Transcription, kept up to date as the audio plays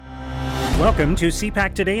Welcome to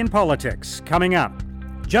CPAC Today in Politics. Coming up,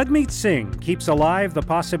 Jagmeet Singh keeps alive the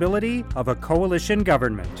possibility of a coalition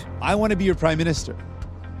government. I want to be your prime minister,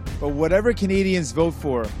 but whatever Canadians vote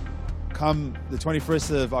for come the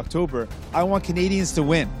 21st of October, I want Canadians to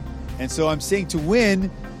win. And so I'm saying to win,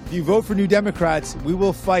 if you vote for New Democrats, we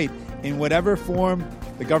will fight in whatever form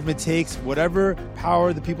the government takes, whatever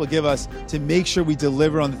power the people give us, to make sure we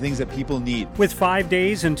deliver on the things that people need. With 5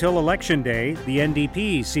 days until Election Day, the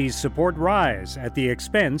NDP sees support rise at the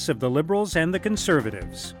expense of the Liberals and the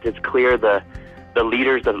Conservatives. It's clear the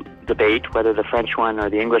leaders' debate, whether the French one or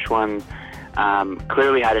the English one,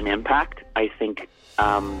 clearly had an impact. I think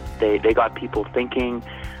they got people thinking.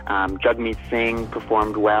 Jagmeet Singh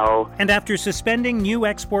performed well. And after suspending new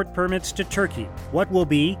export permits to Turkey, what will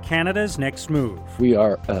be Canada's next move? We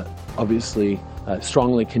are obviously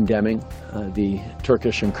strongly condemning the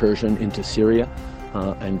Turkish incursion into Syria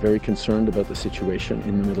and very concerned about the situation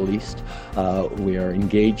in the Middle East. We are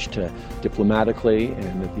engaged diplomatically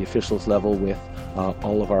and at the officials level with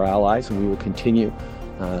all of our allies, and we will continue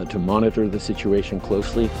to monitor the situation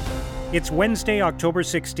closely. It's Wednesday, October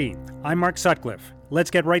 16th. I'm Mark Sutcliffe. Let's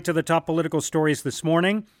get right to the top political stories this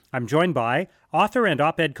morning. I'm joined by author and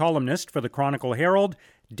op-ed columnist for the Chronicle Herald,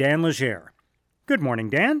 Dan Legere. Good morning,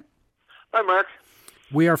 Dan. Hi, Mark.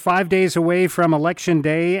 We are 5 days away from Election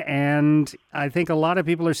Day, and I think a lot of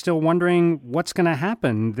people are still wondering what's going to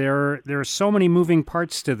happen. There are so many moving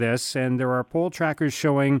parts to this, and there are poll trackers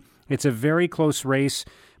showing it's a very close race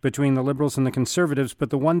between the Liberals and the Conservatives, but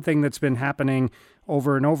the one thing that's been happening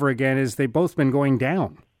over and over again is they've both been going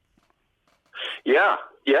down.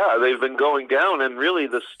 Yeah, they've been going down, and really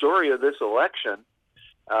the story of this election,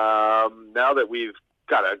 now that we've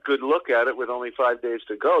got a good look at it with only 5 days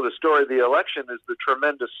to go, the story of the election is the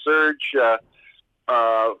tremendous surge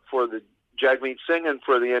for the Jagmeet Singh and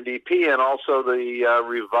for the NDP, and also the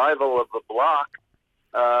revival of the Bloc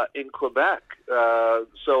in Quebec.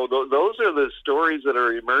 So those are the stories that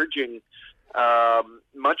are emerging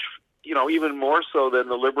much, even more so than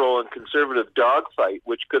the Liberal and Conservative dogfight,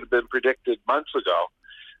 which could have been predicted months ago.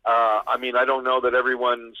 I don't know that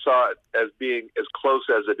everyone saw it as being as close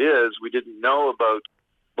as it is. We didn't know about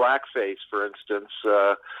blackface, for instance,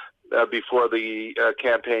 before the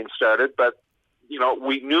campaign started, but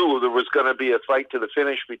we knew there was going to be a fight to the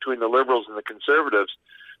finish between the Liberals and the Conservatives.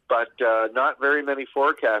 But not very many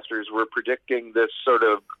forecasters were predicting this sort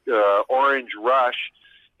of orange rush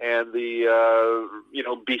and the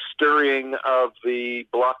bestirring of the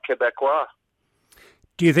Bloc Québécois.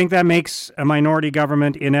 Do you think that makes a minority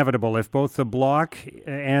government inevitable? If both the Bloc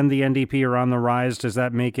and the NDP are on the rise, does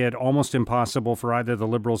that make it almost impossible for either the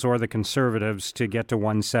Liberals or the Conservatives to get to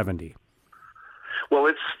 170? Well,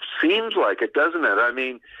 it seems like it, doesn't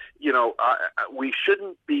it? We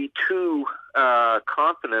shouldn't be too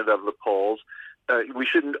confident of the polls. We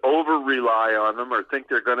shouldn't over-rely on them or think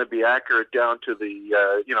they're going to be accurate down to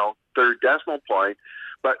the, third decimal point.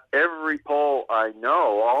 But every poll I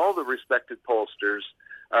know, all the respected pollsters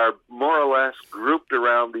are more or less grouped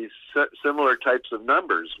around these similar types of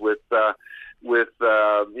numbers with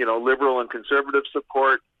Liberal and Conservative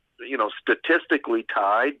support, statistically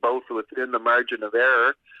tied, both within the margin of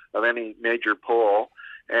error of any major poll,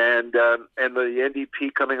 and the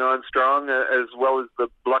NDP coming on strong, as well as the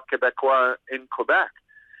Bloc Québécois in Quebec.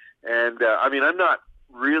 And I'm not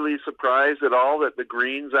really surprised at all that the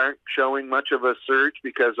Greens aren't showing much of a surge,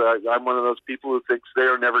 because I'm one of those people who thinks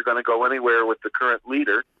they're never going to go anywhere with the current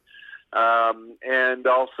leader. And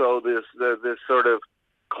also this sort of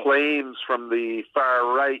claims from the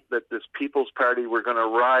far right that this People's Party were going to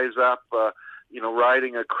rise up,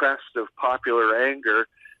 riding a crest of popular anger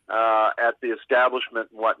at the establishment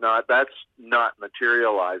and whatnot. That's not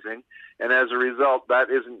materializing, and as a result, that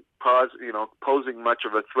isn't posing much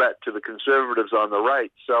of a threat to the Conservatives on the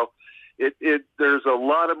right. So there's a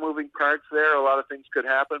lot of moving parts there. A lot of things could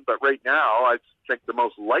happen, but right now, I think the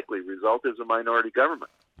most likely result is a minority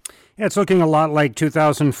government. Yeah, it's looking a lot like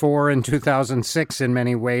 2004 and 2006 in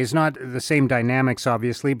many ways. Not the same dynamics,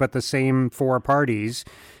 obviously, but the same four parties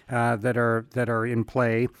that are in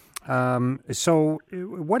play. So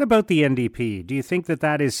what about the NDP? Do you think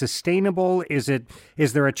that is sustainable? Is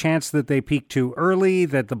there a chance that they peak too early,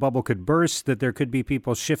 that the bubble could burst, that there could be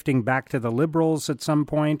people shifting back to the Liberals at some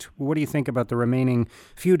point? What do you think about the remaining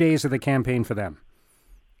few days of the campaign for them?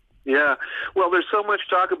 Yeah, well, there's so much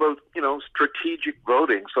talk about, strategic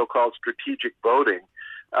voting, so-called strategic voting,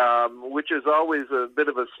 which is always a bit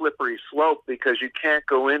of a slippery slope, because you can't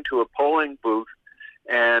go into a polling booth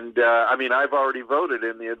and, I've already voted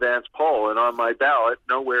in the advance poll, and on my ballot,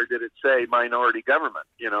 nowhere did it say minority government,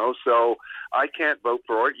 so I can't vote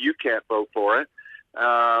for it, you can't vote for it.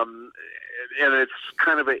 it's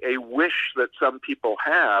kind of a wish that some people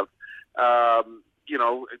have, and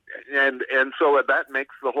so that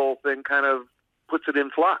makes the whole thing kind of puts it in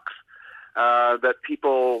flux. That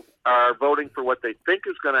people are voting for what they think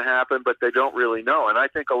is going to happen, but they don't really know. And I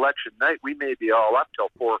think election night, we may be all up till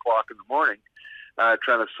 4 o'clock in the morning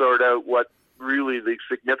trying to sort out what really the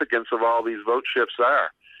significance of all these vote shifts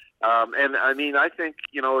are. And I mean, I think,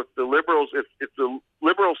 if the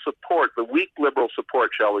liberal support, the weak liberal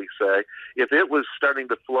support, shall we say, if it was starting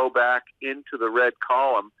to flow back into the red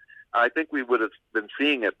column, I think we would have been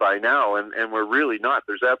seeing it by now, and we're really not.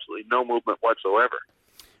 There's absolutely no movement whatsoever.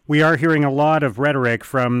 We are hearing a lot of rhetoric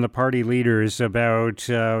from the party leaders about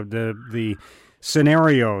the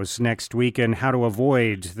scenarios next week and how to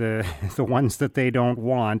avoid the ones that they don't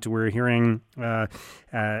want. We're hearing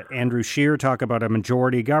Andrew Scheer talk about a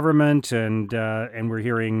majority government, and we're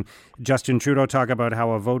hearing Justin Trudeau talk about how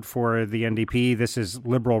a vote for the NDP. This is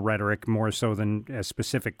liberal rhetoric more so than a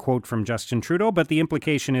specific quote from Justin Trudeau, but the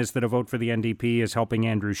implication is that a vote for the NDP is helping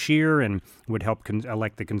Andrew Scheer and would help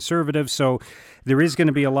elect the Conservatives. So there is going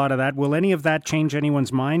to be a lot of that. Will any of that change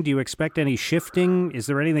anyone's mind? Do you expect any shifting? Is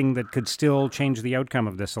there anything that could still change the outcome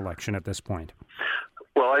of this election at this point?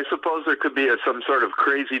 Well, I suppose there could be some sort of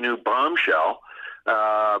crazy new bombshell.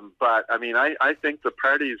 But I mean, I think the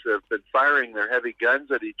parties have been firing their heavy guns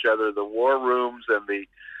at each other. The war rooms and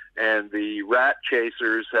the rat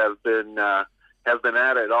chasers have been at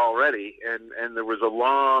it already. And there was a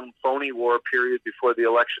long phony war period before the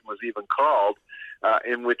election was even called,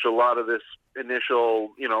 in which a lot of this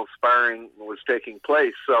initial, sparring was taking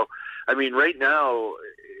place. So, I mean, right now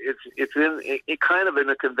it's kind of in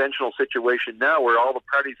a conventional situation now where all the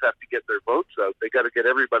parties have to get their votes out. They got to get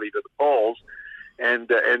everybody to the polls and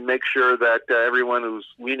make sure that everyone who's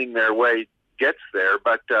leaning their way gets there.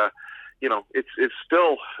 But it's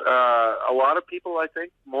still a lot of people, I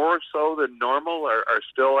think, more so than normal, are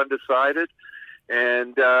still undecided.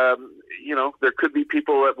 And there could be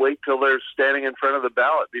people that wait till they're standing in front of the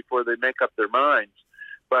ballot before they make up their minds.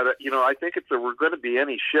 But I think if there were going to be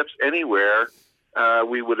any shifts anywhere,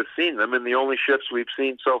 we would have seen them. And the only shifts we've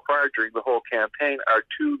seen so far during the whole campaign are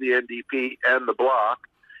to the NDP and the Bloc,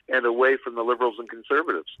 and away from the Liberals and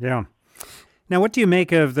Conservatives. Yeah. Now, what do you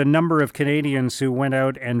make of the number of Canadians who went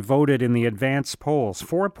out and voted in the advance polls?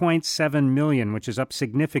 4.7 million, which is up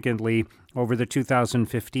significantly over the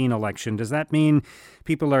 2015 election. Does that mean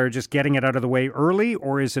people are just getting it out of the way early,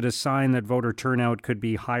 or is it a sign that voter turnout could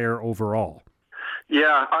be higher overall?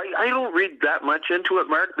 Yeah, I don't read that much into it,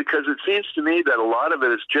 Mark, because it seems to me that a lot of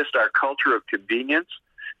it is just our culture of convenience.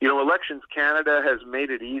 Elections Canada has made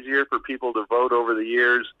it easier for people to vote over the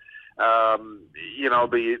years.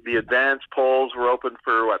 The advance polls were open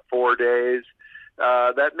for, 4 days.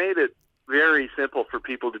 That made it very simple for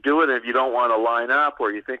people to do it. And if you don't want to line up,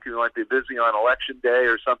 or you think you might be busy on election day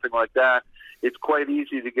or something like that, it's quite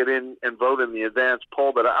easy to get in and vote in the advance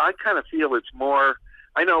poll. But I kind of feel it's more,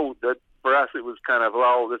 I know that for us it was kind of,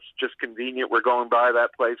 it's just convenient. We're going by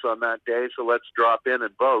that place on that day, so let's drop in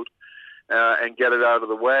and vote. And get it out of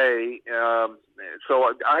the way.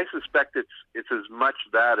 So I suspect it's as much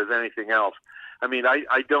that as anything else. I mean,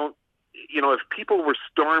 I don't, if people were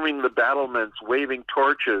storming the battlements, waving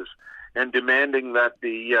torches, and demanding that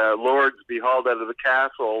the lords be hauled out of the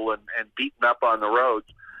castle and beaten up on the roads,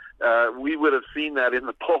 we would have seen that in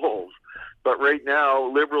the polls. But right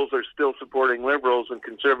now, Liberals are still supporting Liberals and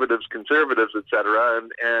Conservatives, et cetera.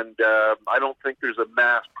 And I don't think there's a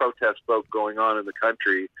mass protest vote going on in the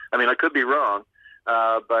country. I mean, I could be wrong,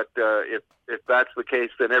 but if that's the case,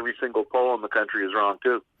 then every single poll in the country is wrong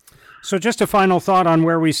too. So just a final thought on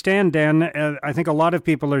where we stand, Dan. I think a lot of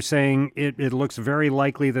people are saying it looks very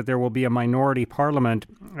likely that there will be a minority parliament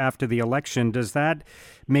after the election. Does that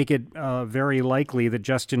make it very likely that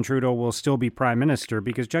Justin Trudeau will still be prime minister?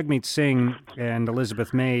 Because Jagmeet Singh and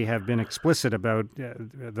Elizabeth May have been explicit about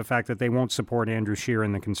the fact that they won't support Andrew Scheer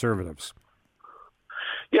and the Conservatives.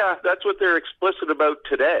 Yeah, that's what they're explicit about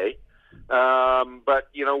today. But,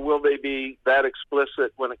 will they be that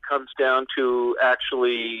explicit when it comes down to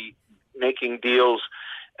actually making deals,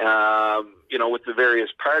 with the various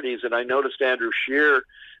parties? And I noticed Andrew Scheer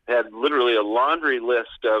had literally a laundry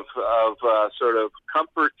list of sort of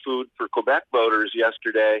comfort food for Quebec voters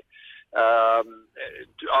yesterday,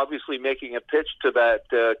 obviously making a pitch to that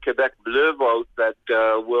Quebec Bleu vote that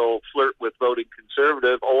will flirt with voting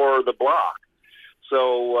Conservative or the Bloc.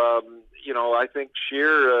 So, I think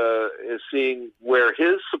Scheer is seeing where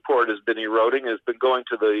his support has been eroding, has been going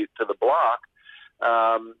to the Bloc,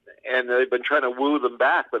 and they've been trying to woo them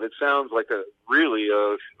back. But it sounds like a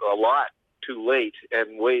lot too late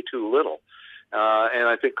and way too little. And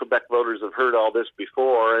I think Quebec voters have heard all this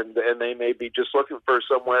before, and they may be just looking for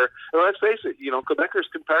somewhere. And let's face it, Quebecers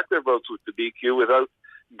can pack their votes with the BQ without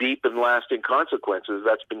deep and lasting consequences.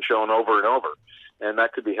 That's been shown over and over, and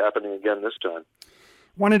that could be happening again this time.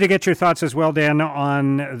 Wanted to get your thoughts as well, Dan,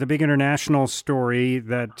 on the big international story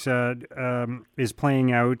that is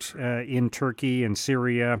playing out in Turkey and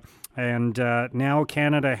Syria. And now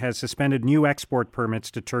Canada has suspended new export permits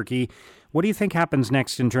to Turkey. What do you think happens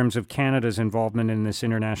next in terms of Canada's involvement in this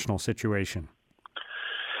international situation?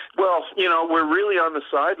 Well, we're really on the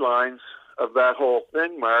sidelines of that whole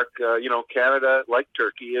thing, Mark. Canada, like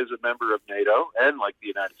Turkey, is a member of NATO and like the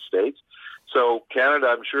United States. So Canada,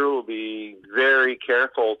 I'm sure, will be very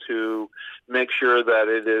careful to make sure that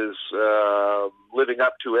it is living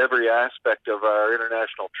up to every aspect of our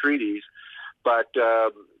international treaties. But,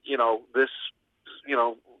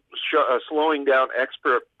 slowing down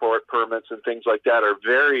export permits and things like that are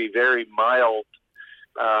very, very mild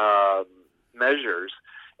measures.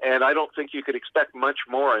 And I don't think you could expect much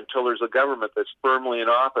more until there's a government that's firmly in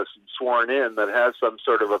office and sworn in that has some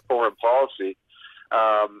sort of a foreign policy.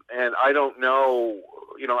 And I don't know,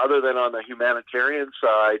 other than on the humanitarian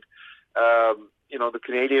side, the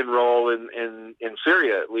Canadian role in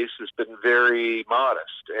Syria, at least, has been very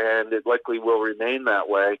modest, and it likely will remain that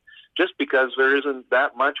way just because there isn't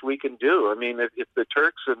that much we can do. I mean, if the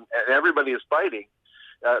Turks and everybody is fighting,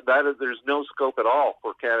 there's no scope at all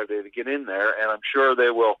for Canada to get in there, and I'm sure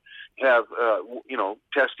they will have,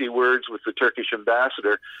 testy words with the Turkish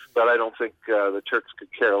ambassador, but I don't think the Turks could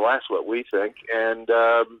care less what we think, and,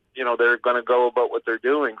 they're going to go about what they're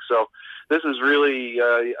doing. So this is really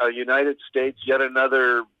a United States, yet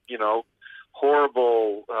another,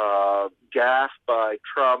 horrible gaffe by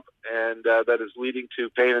Trump, and that is leading to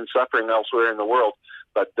pain and suffering elsewhere in the world.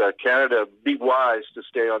 But Canada, be wise to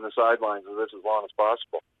stay on the sidelines of this as long as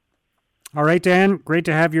possible. All right, Dan, great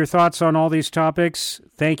to have your thoughts on all these topics.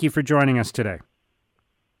 Thank you for joining us today.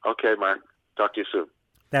 Okay, Mark. Talk to you soon.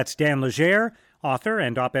 That's Dan Legere, author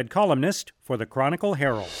and op-ed columnist for the Chronicle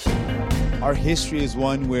Herald. Our history is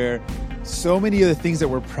one where so many of the things that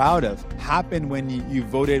we're proud of happened when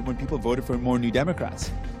people voted for more New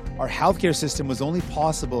Democrats. Our healthcare system was only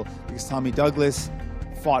possible because Tommy Douglas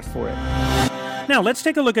fought for it. Now, let's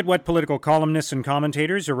take a look at what political columnists and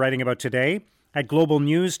commentators are writing about today. At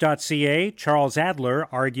globalnews.ca, Charles Adler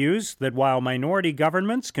argues that while minority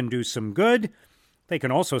governments can do some good, they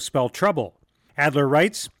can also spell trouble. Adler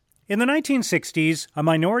writes, "In the 1960s, a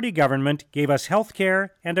minority government gave us health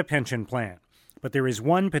care and a pension plan. But there is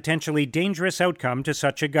one potentially dangerous outcome to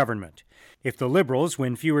such a government. If the Liberals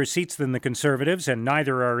win fewer seats than the Conservatives and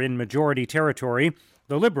neither are in majority territory,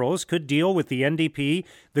 the Liberals could deal with the NDP,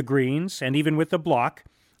 the Greens, and even with the Bloc,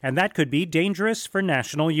 and that could be dangerous for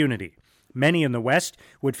national unity. Many in the West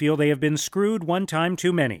would feel they have been screwed one time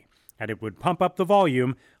too many, and it would pump up the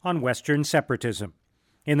volume on Western separatism."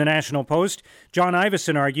 In the National Post, John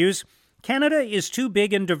Ivison argues, "Canada is too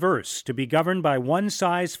big and diverse to be governed by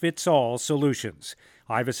one-size-fits-all solutions."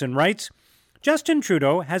 Ivison writes, "Justin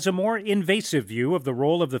Trudeau has a more invasive view of the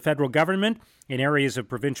role of the federal government in areas of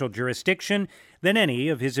provincial jurisdiction than any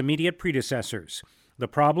of his immediate predecessors. The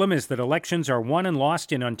problem is that elections are won and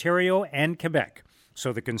lost in Ontario and Quebec,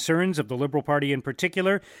 so the concerns of the Liberal Party in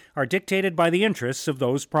particular are dictated by the interests of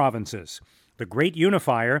those provinces. The great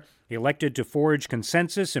unifier, elected to forge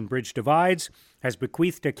consensus and bridge divides, has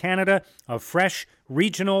bequeathed to Canada of fresh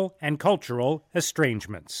regional and cultural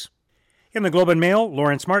estrangements." In the Globe and Mail,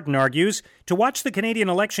 Lawrence Martin argues, "To watch the Canadian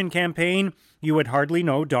election campaign, you would hardly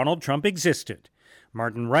know Donald Trump existed."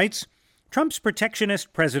 Martin writes, "Trump's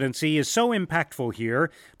protectionist presidency is so impactful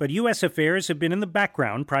here, but U.S. affairs have been in the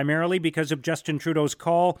background primarily because of Justin Trudeau's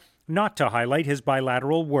call not to highlight his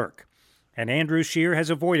bilateral work. And Andrew Scheer has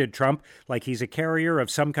avoided Trump like he's a carrier of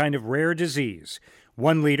some kind of rare disease.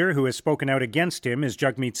 One leader who has spoken out against him is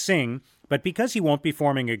Jagmeet Singh, but because he won't be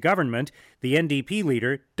forming a government, the NDP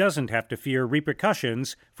leader doesn't have to fear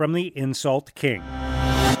repercussions from the insult king."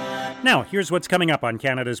 Now, here's what's coming up on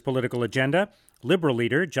Canada's political agenda. Liberal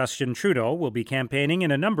leader Justin Trudeau will be campaigning in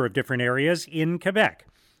a number of different areas in Quebec.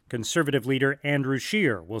 Conservative leader Andrew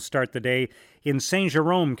Scheer will start the day in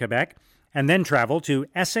Saint-Jérôme, Quebec, and then travel to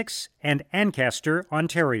Essex and Ancaster,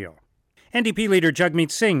 Ontario. NDP leader Jagmeet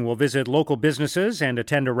Singh will visit local businesses and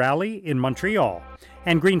attend a rally in Montreal.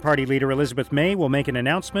 And Green Party leader Elizabeth May will make an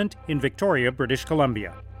announcement in Victoria, British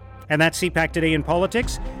Columbia. And that's CPAC Today in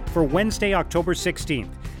Politics for Wednesday, October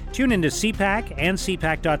 16th. Tune into CPAC and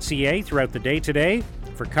CPAC.ca throughout the day today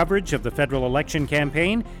for coverage of the federal election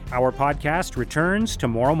campaign. Our podcast returns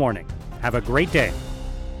tomorrow morning. Have a great day.